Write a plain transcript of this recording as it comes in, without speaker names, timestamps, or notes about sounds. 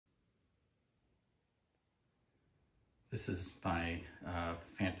This is my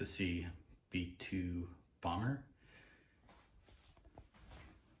Fantasy B2 bomber.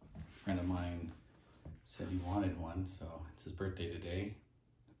 A friend of mine said he wanted one, so it's his birthday today.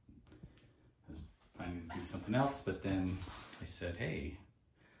 I was planning to do something else, but then I said, hey,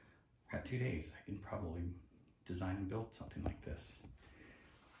 I've got 2 days. I can probably design and build something like this.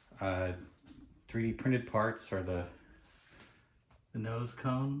 3D printed parts are the nose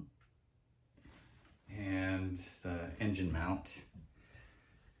cone and the engine mount.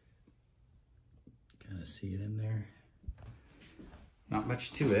 Kind of see it in there. Not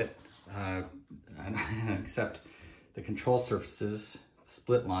much to it, except the control surfaces, the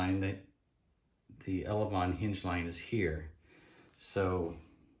split line, the Elevon hinge line is here. So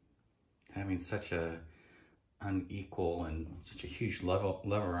having such a unequal and such a huge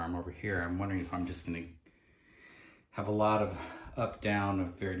lever arm over here, I'm wondering if I'm just going to have a lot of up down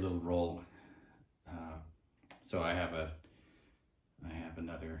with very little roll. So I have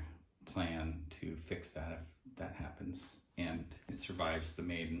another plan to fix that if that happens and it survives the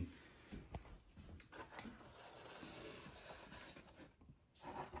Maiden.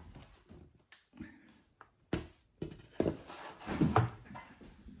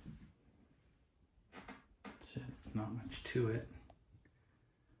 That's it, not much to it.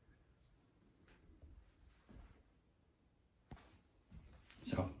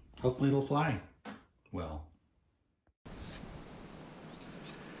 So hopefully it'll fly well.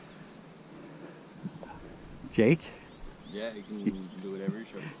 Jake? Yeah, you can do whatever.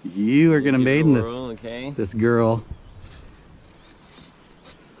 Sure. You are going to maiden this girl.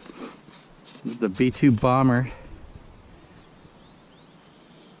 This is the B2 bomber.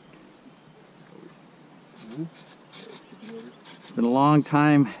 It's been a long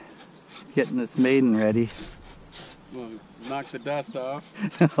time getting this Maiden ready. Well, knock the dust off.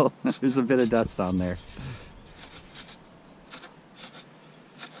 Oh, there's a bit of dust on there.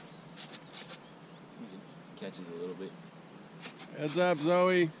 Catches a little bit. Heads up,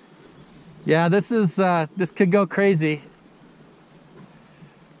 Zoe. Yeah, this could go crazy.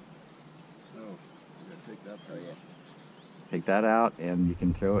 Oh, you gotta take that part. Oh, yeah. Take that out and you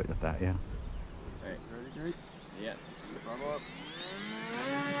can throw it with that, yeah. Alright, ready? Yeah. Throttle up.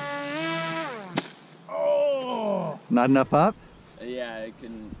 Oh! Not enough up? Yeah, I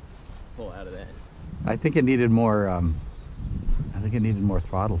couldn't pull out of that. I think it needed more,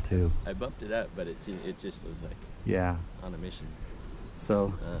 throttle too. I bumped it up, but it just was like Yeah. on a mission.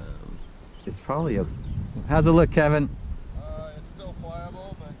 So it's probably a. How's it look, Kevin? It's still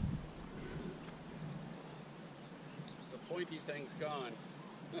flyable, but the pointy thing's gone.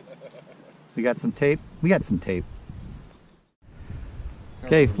 We got some tape? We got some tape.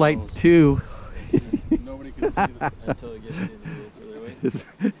 Okay, Flight 2. Nobody can see that. Until it gets into the further away.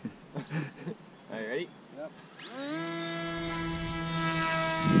 Alright, ready? Yep.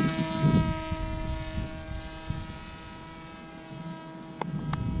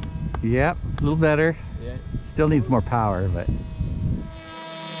 Yep, a little better. Yeah. Still needs more power, but.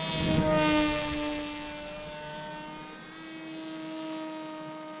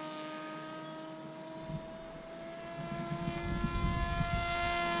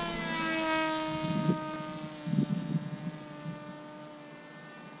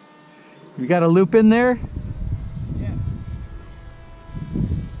 You got a loop in there? Yeah.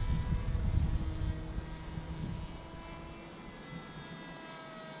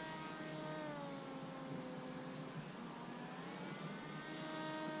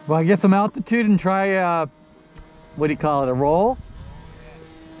 Well, I get some altitude and try, what do you call it, a roll?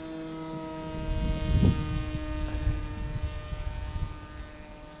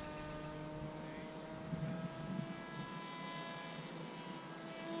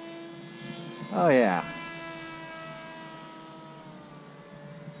 Oh yeah.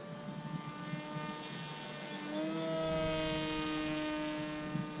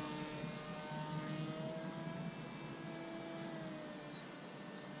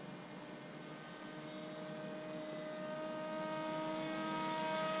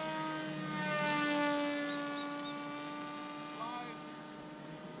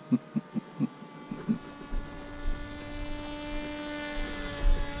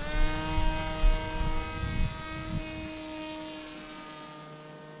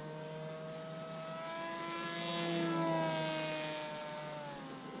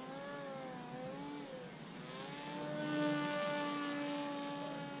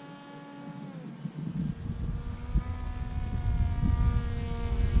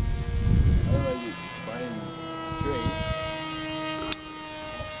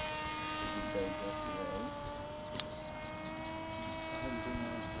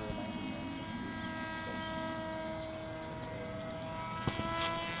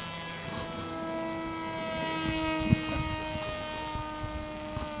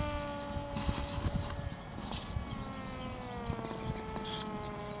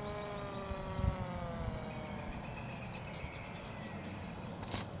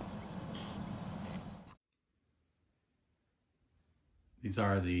 These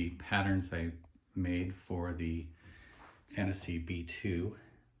are the patterns I made for the Fantasy B2.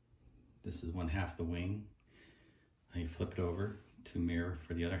 This is one half the wing. Then you flip it over to mirror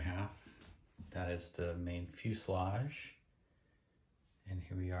for the other half. That is the main fuselage. And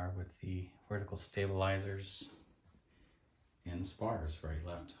here we are with the vertical stabilizers and spars, right,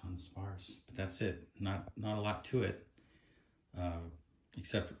 left on the spars. But that's it. Not a lot to it,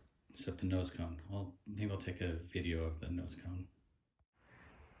 except the nose cone. Maybe I'll take a video of the nose cone.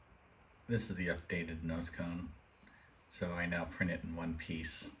 This is the updated nose cone. So I now print it in one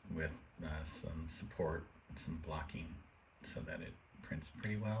piece with some support, some blocking, so that it prints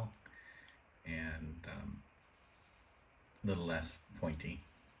pretty well and a little less pointy.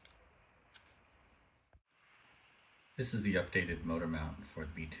 This is the updated motor mount for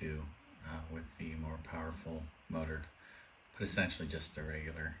the B2 with the more powerful motor, but essentially just a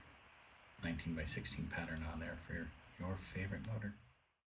regular 19 by 16 pattern on there for your favorite motor.